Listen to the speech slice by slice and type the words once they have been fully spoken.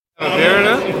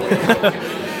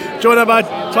Joined by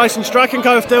Tyson Strachan,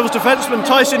 Devils defenseman.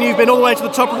 Tyson, you've been all the way to the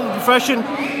top of the profession.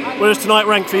 Where does tonight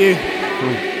rank for you?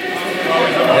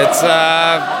 It's,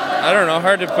 I don't know,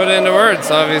 hard to put into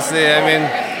words, obviously. I mean,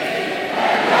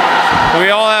 we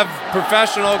all have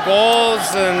professional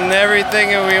goals and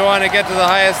everything, and we want to get to the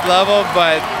highest level,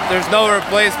 but there's no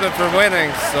replacement for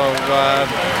winning. So,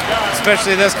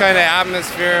 especially this kind of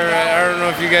atmosphere, I don't know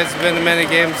if you guys have been to many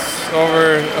games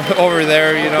over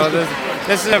there. You know,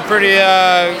 this is a pretty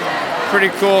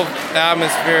cool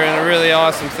atmosphere and a really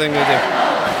awesome thing to do.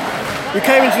 You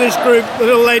came into this group a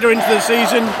little later into the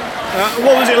season.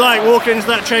 What was it like walking into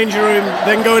that changing room,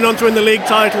 then going on to win the league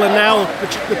title and now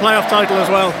the playoff title as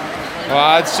well?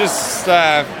 Well, it's just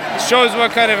shows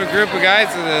what kind of a group of guys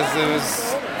it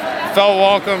is. Felt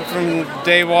welcome from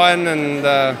day one, and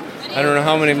I don't know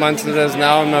how many months it is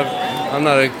now. I'm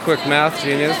not a quick math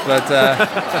genius, but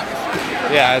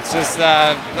yeah, it's just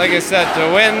like I said, to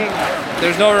win,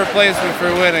 there's no replacement for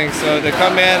winning. So to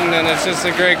come in, and it's just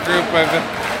a great group. I've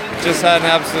just had an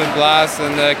absolute blast,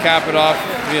 and cap it off,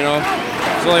 you know,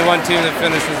 there's only one team that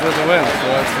finishes with a win, so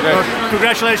that's great. Well,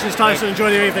 congratulations, Tyson. Enjoy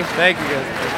the evening. Thank you, guys.